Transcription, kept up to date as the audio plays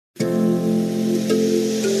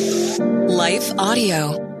Life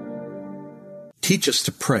Audio. Teach Us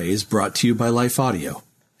to Pray is brought to you by Life Audio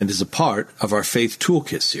and is a part of our Faith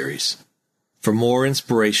Toolkit series. For more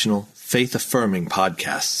inspirational, faith-affirming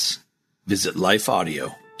podcasts, visit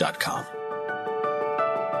lifeaudio.com.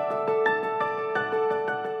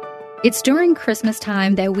 It's during Christmas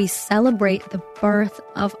time that we celebrate the birth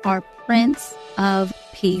of our Prince of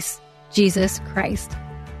Peace, Jesus Christ.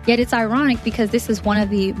 Yet it's ironic because this is one of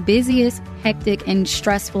the busiest, hectic, and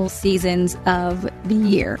stressful seasons of the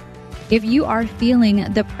year. If you are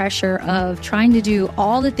feeling the pressure of trying to do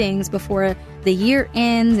all the things before the year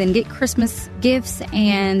ends and get Christmas gifts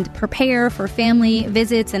and prepare for family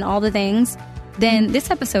visits and all the things, then this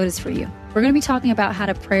episode is for you. We're going to be talking about how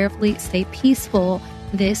to prayerfully stay peaceful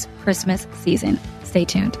this Christmas season. Stay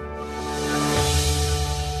tuned.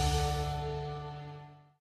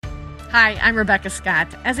 Hi, I'm Rebecca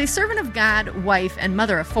Scott. As a servant of God, wife, and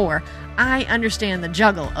mother of four, I understand the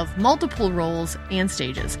juggle of multiple roles and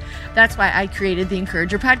stages. That's why I created the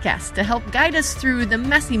Encourager podcast to help guide us through the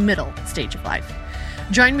messy middle stage of life.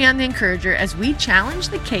 Join me on the Encourager as we challenge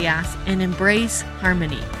the chaos and embrace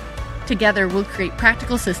harmony. Together, we'll create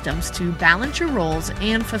practical systems to balance your roles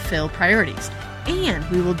and fulfill priorities. And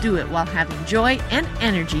we will do it while having joy and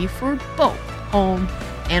energy for both home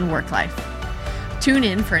and work life. Tune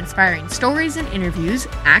in for inspiring stories and interviews,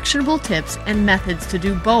 actionable tips, and methods to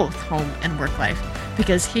do both home and work life.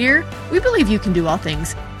 Because here, we believe you can do all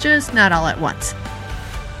things, just not all at once.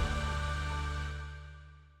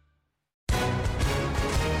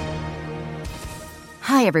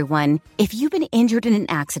 Hi, everyone. If you've been injured in an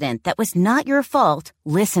accident that was not your fault,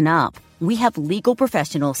 listen up. We have legal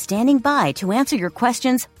professionals standing by to answer your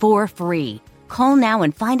questions for free. Call now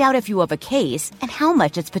and find out if you have a case and how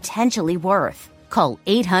much it's potentially worth. Call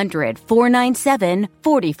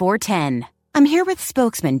 800-497-4410. I'm here with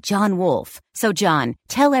spokesman John Wolf. So, John,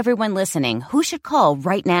 tell everyone listening who should call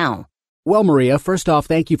right now. Well, Maria, first off,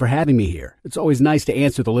 thank you for having me here. It's always nice to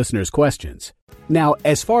answer the listeners' questions. Now,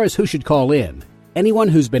 as far as who should call in, anyone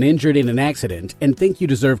who's been injured in an accident and think you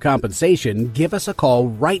deserve compensation, give us a call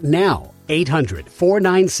right now.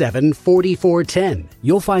 800-497-4410.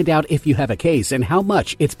 You'll find out if you have a case and how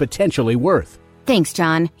much it's potentially worth. Thanks,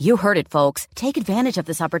 John. You heard it, folks. Take advantage of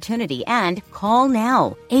this opportunity and call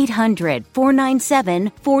now.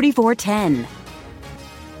 800-497-4410.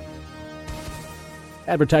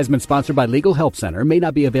 Advertisement sponsored by Legal Help Center. May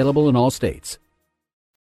not be available in all states.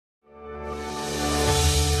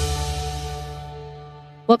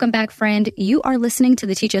 Welcome back, friend. You are listening to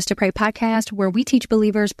the Teach Us to Pray podcast, where we teach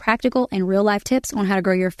believers practical and real-life tips on how to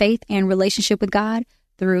grow your faith and relationship with God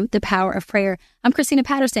through the power of prayer. I'm Christina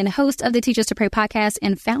Patterson, host of the Teach Us to Pray podcast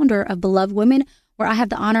and founder of Beloved Women, where I have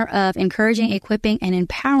the honor of encouraging, equipping, and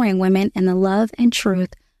empowering women in the love and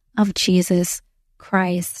truth of Jesus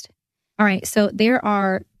Christ. All right, so there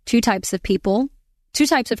are two types of people, two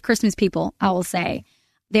types of Christmas people, I will say.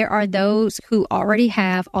 There are those who already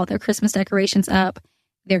have all their Christmas decorations up.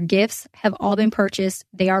 Their gifts have all been purchased.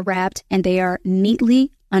 They are wrapped and they are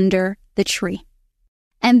neatly under the tree.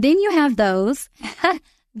 And then you have those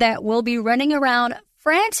that will be running around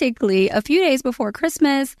frantically a few days before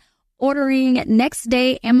Christmas, ordering next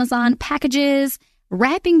day Amazon packages,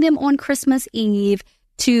 wrapping them on Christmas Eve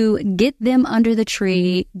to get them under the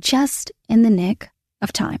tree just in the nick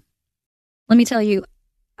of time. Let me tell you,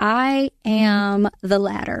 I am the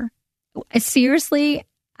latter. Seriously,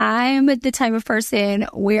 I'm the type of person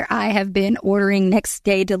where I have been ordering next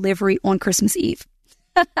day delivery on Christmas Eve.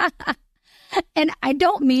 And I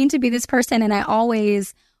don't mean to be this person, and I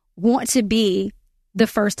always want to be the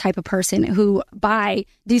first type of person who by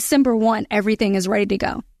December 1, everything is ready to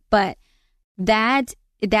go. But that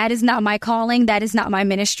is not my calling. That is not my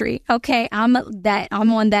ministry. Okay, I'm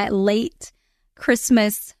on that late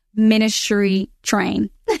Christmas ministry train.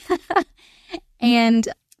 And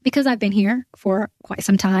because I've been here for quite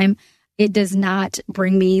some time, it does not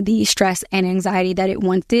bring me the stress and anxiety that it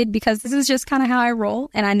once did, because this is just kind of how I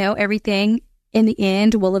roll. And I know everything in the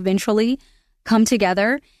end will eventually come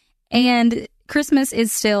together. And Christmas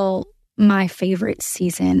is still my favorite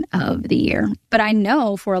season of the year. But I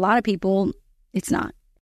know for a lot of people, it's not.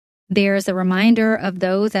 There's a reminder of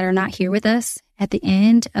those that are not here with us at the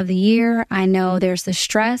end of the year. I know there's the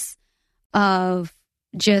stress of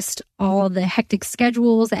just all the hectic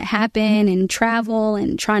schedules that happen and travel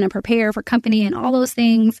and trying to prepare for company and all those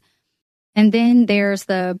things. And then there's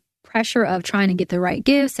the pressure of trying to get the right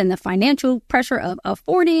gifts and the financial pressure of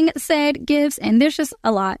affording said gifts. And there's just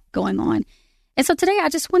a lot going on. And so today I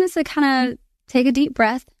just wanted to kind of take a deep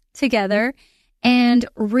breath together and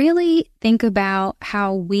really think about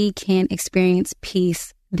how we can experience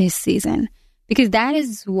peace this season. because that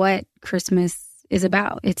is what Christmas is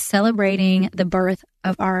about. It's celebrating the birth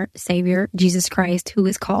of our Savior, Jesus Christ, who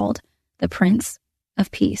is called the Prince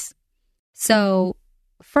of Peace. So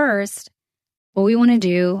first, what we want to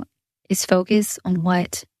do is focus on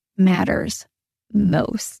what matters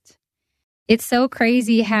most. It's so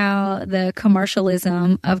crazy how the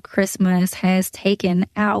commercialism of Christmas has taken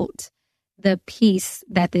out the peace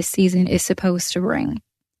that this season is supposed to bring.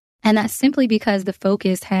 And that's simply because the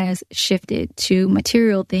focus has shifted to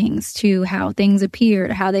material things, to how things appear,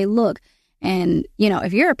 to how they look. And,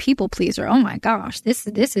 if you're a people pleaser, oh my gosh, this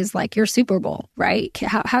is like your Super Bowl, right?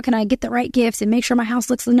 How can I get the right gifts and make sure my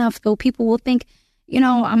house looks enough so people will think,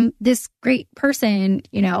 I'm this great person,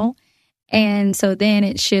 And so then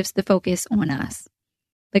it shifts the focus on us.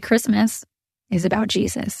 But Christmas is about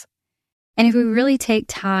Jesus. And if we really take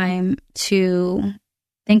time to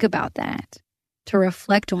think about that, to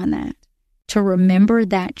reflect on that, to remember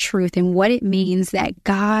that truth and what it means that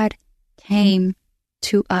God came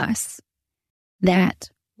to us, that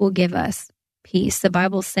will give us peace. The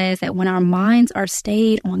Bible says that when our minds are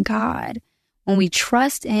stayed on God, when we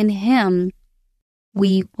trust in Him,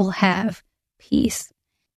 we will have peace.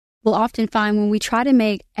 We'll often find when we try to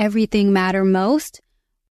make everything matter most,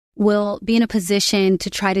 we'll be in a position to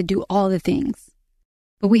try to do all the things.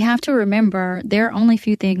 But we have to remember there are only a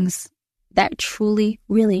few things that truly,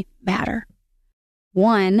 really matter.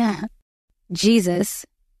 One, Jesus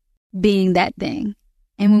being that thing.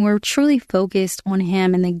 And when we're truly focused on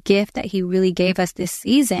Him and the gift that He really gave us this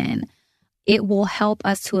season, it will help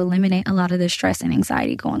us to eliminate a lot of the stress and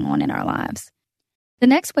anxiety going on in our lives. The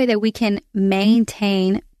next way that we can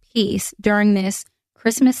maintain peace during this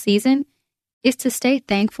Christmas season is to stay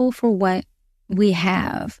thankful for what we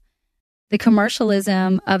have. The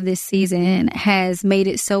commercialism of this season has made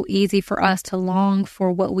it so easy for us to long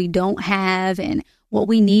for what we don't have and what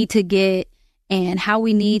we need to get and how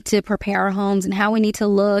we need to prepare our homes and how we need to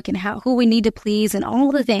look and who we need to please and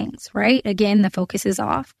all the things, right? Again, the focus is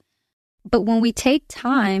off. But when we take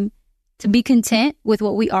time to be content with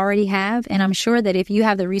what we already have, and I'm sure that if you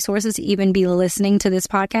have the resources to even be listening to this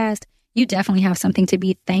podcast, you definitely have something to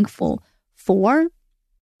be thankful for,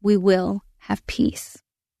 we will have peace,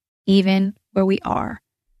 even where we are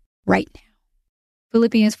right now.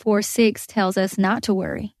 Philippians 4:6 tells us not to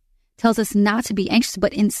worry, tells us not to be anxious,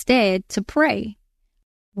 but instead to pray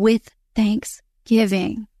with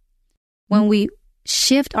thanksgiving. When we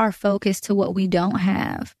shift our focus to what we don't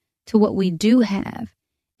have, to what we do have,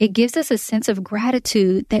 it gives us a sense of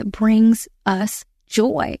gratitude that brings us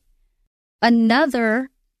joy. Another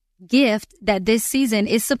gift that this season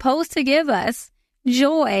is supposed to give us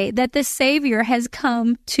joy that the Savior has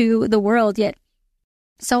come to the world. Yet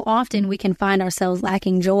so often we can find ourselves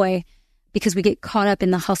lacking joy because we get caught up in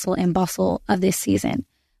the hustle and bustle of this season.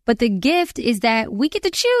 But the gift is that we get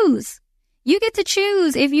to choose. You get to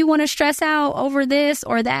choose if you want to stress out over this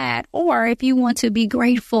or that, or if you want to be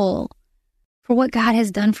grateful for what God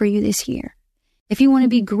has done for you this year. If you want to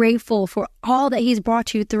be grateful for all that He's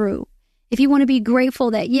brought you through. If you want to be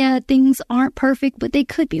grateful that, things aren't perfect, but they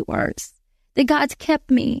could be worse. That God's kept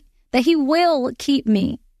me, that He will keep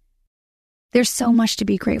me. There's so much to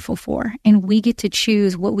be grateful for, and we get to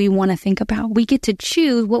choose what we want to think about. We get to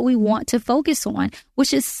choose what we want to focus on,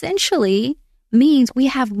 which essentially means we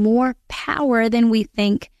have more power than we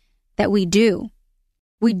think that we do.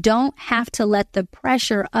 We don't have to let the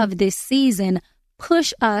pressure of this season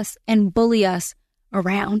push us and bully us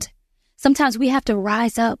around. Sometimes we have to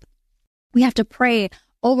rise up. We have to pray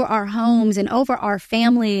over our homes and over our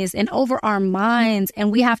families and over our minds,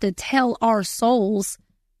 and we have to tell our souls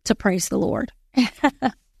to praise the Lord.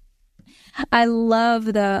 I love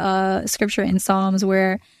the scripture in Psalms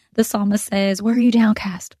where the psalmist says, "Where are you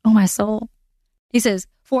downcast, O my soul?" He says,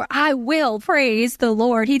 "For I will praise the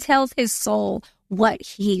Lord." He tells his soul what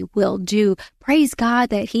he will do. Praise God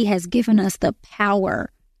that He has given us the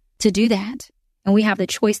power to do that. And we have the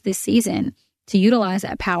choice this season to utilize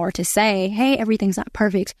that power to say, hey, everything's not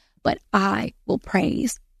perfect, but I will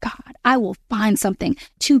praise God. I will find something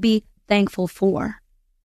to be thankful for.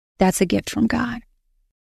 That's a gift from God.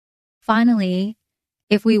 Finally,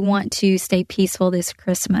 if we want to stay peaceful this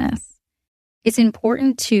Christmas, it's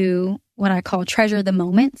important to what I call treasure the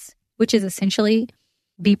moments, which is essentially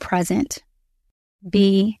be present.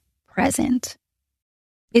 Be present.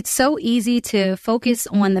 It's so easy to focus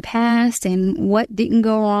on the past and what didn't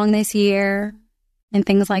go wrong this year and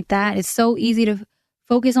things like that. It's so easy to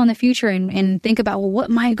focus on the future and think about, well,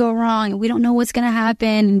 what might go wrong? And we don't know what's going to happen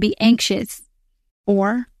and be anxious.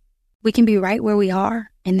 Or we can be right where we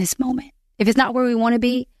are in this moment. If it's not where we want to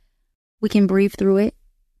be, we can breathe through it.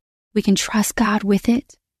 We can trust God with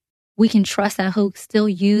it. we can trust that He'll still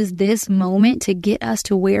use this moment to get us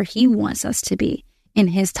to where He wants us to be in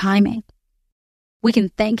His timing. We can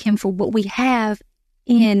thank Him for what we have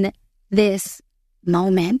in this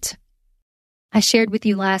moment. I shared with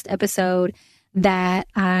you last episode that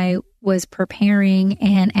I was preparing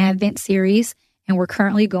an Advent series, and we're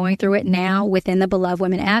currently going through it now within the Beloved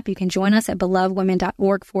Women app. You can join us at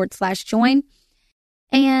belovedwomen.org/join.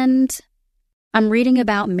 And I'm reading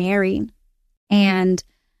about Mary, and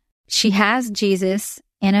she has Jesus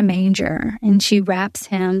in a manger, and she wraps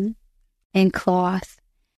Him in cloth.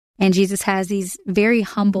 And Jesus has these very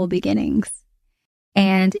humble beginnings.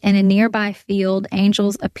 And in a nearby field,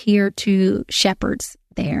 angels appear to shepherds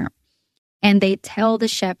there. And they tell the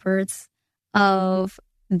shepherds of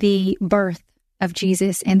the birth of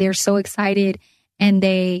Jesus. And they're so excited. And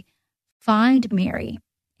they find Mary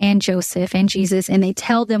and Joseph and Jesus. And they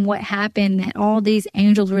tell them what happened, that all these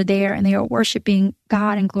angels were there. And they are worshiping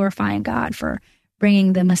God and glorifying God for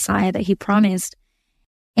bringing the Messiah that He promised.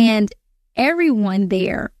 And everyone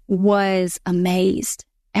there was amazed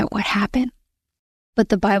at what happened. But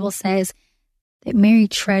the Bible says that Mary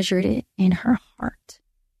treasured it in her heart.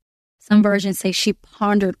 Some versions say she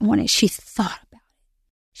pondered on it. She thought about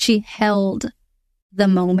it. She held the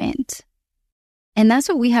moment. And that's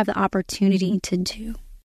what we have the opportunity to do,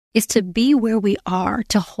 is to be where we are,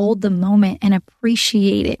 to hold the moment and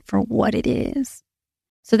appreciate it for what it is.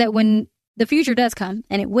 So that when the future does come,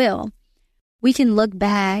 and it will, we can look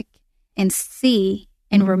back and see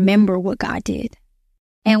and remember what God did.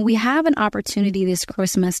 And we have an opportunity this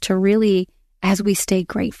Christmas to really, as we stay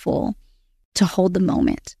grateful, to hold the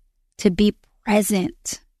moment, to be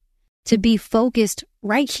present, to be focused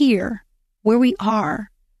right here where we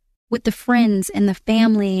are with the friends and the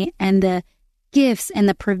family and the gifts and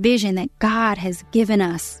the provision that God has given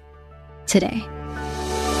us today.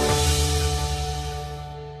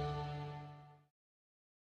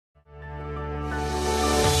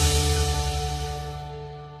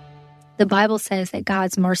 The Bible says that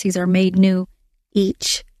God's mercies are made new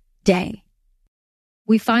each day.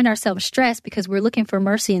 We find ourselves stressed because we're looking for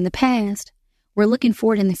mercy in the past. We're looking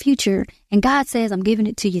for it in the future. And God says, I'm giving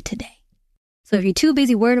it to you today. So if you're too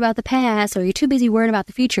busy worried about the past, or you're too busy worried about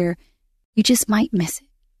the future, you just might miss it.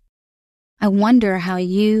 I wonder how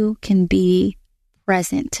you can be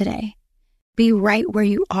present today. Be right where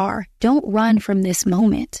you are. Don't run from this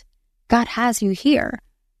moment. God has you here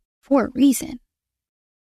for a reason.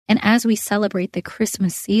 And as we celebrate the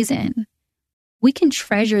Christmas season, we can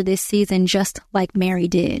treasure this season just like Mary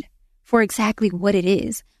did, for exactly what it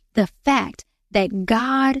is. The fact that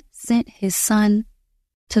God sent His Son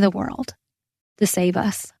to the world to save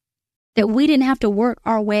us. That we didn't have to work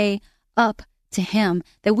our way up to Him.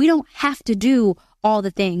 That we don't have to do all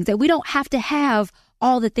the things. That we don't have to have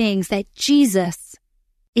all the things. That Jesus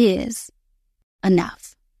is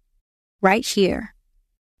enough. Right here,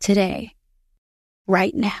 today,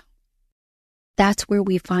 right now. That's where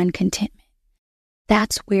we find contentment.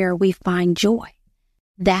 That's where we find joy.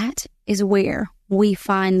 That is where we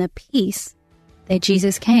find the peace that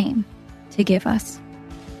Jesus came to give us.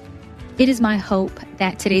 It is my hope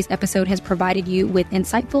that today's episode has provided you with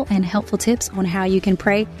insightful and helpful tips on how you can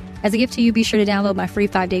pray. As a gift to you, be sure to download my free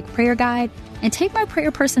 5-day prayer guide and take my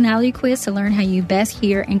prayer personality quiz to learn how you best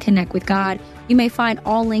hear and connect with God. You may find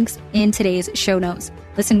all links in today's show notes.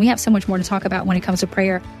 Listen, we have so much more to talk about when it comes to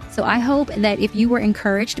prayer. So I hope that if you were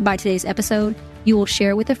encouraged by today's episode, you will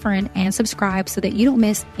share with a friend and subscribe so that you don't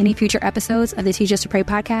miss any future episodes of the Teach Us to Pray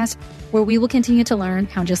podcast, where we will continue to learn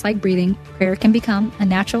how, just like breathing, prayer can become a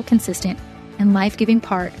natural, consistent, and life-giving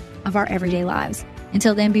part of our everyday lives.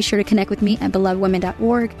 Until then, be sure to connect with me at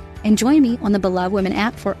belovedwomen.org and join me on the Beloved Women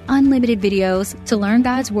app for unlimited videos to learn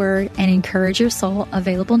God's Word and encourage your soul,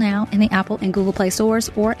 available now in the Apple and Google Play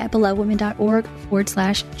stores or at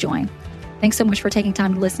belovedwomen.org/join. Thanks so much for taking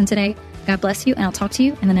time to listen today. God bless you, and I'll talk to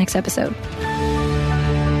you in the next episode.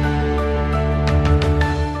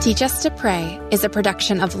 Teach Us to Pray is a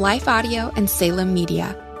production of Life Audio and Salem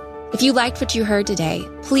Media. If you liked what you heard today,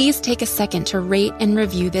 please take a second to rate and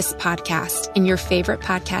review this podcast in your favorite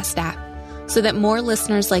podcast app so that more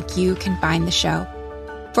listeners like you can find the show.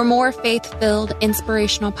 For more faith-filled,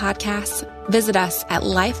 inspirational podcasts, visit us at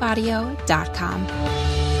lifeaudio.com.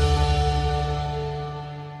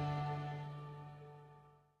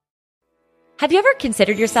 Have you ever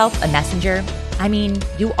considered yourself a messenger? I mean,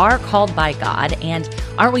 you are called by God, and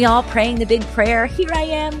aren't we all praying the big prayer, "Here I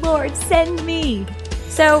am, Lord, send me"?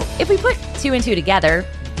 So if we put two and two together,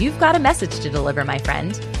 you've got a message to deliver, my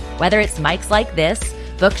friend. Whether it's mics like this,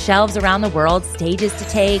 bookshelves around the world, stages to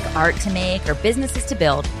take, art to make, or businesses to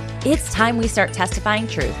build, it's time we start testifying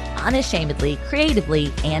truth unashamedly,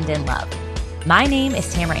 creatively, and in love. My name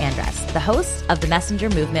is Tamara Andress, the host of the Messenger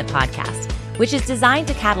Movement podcast, which is designed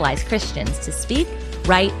to catalyze Christians to speak,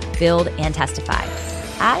 write, build, and testify.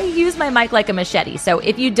 I use my mic like a machete, so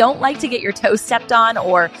if you don't like to get your toes stepped on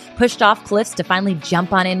or pushed off cliffs to finally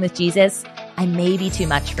jump on in with Jesus, I may be too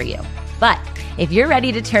much for you. But if you're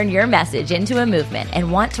ready to turn your message into a movement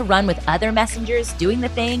and want to run with other messengers doing the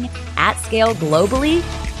thing at scale globally,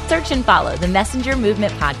 search and follow the Messenger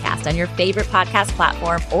Movement podcast on your favorite podcast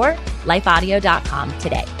platform or lifeaudio.com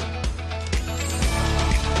today.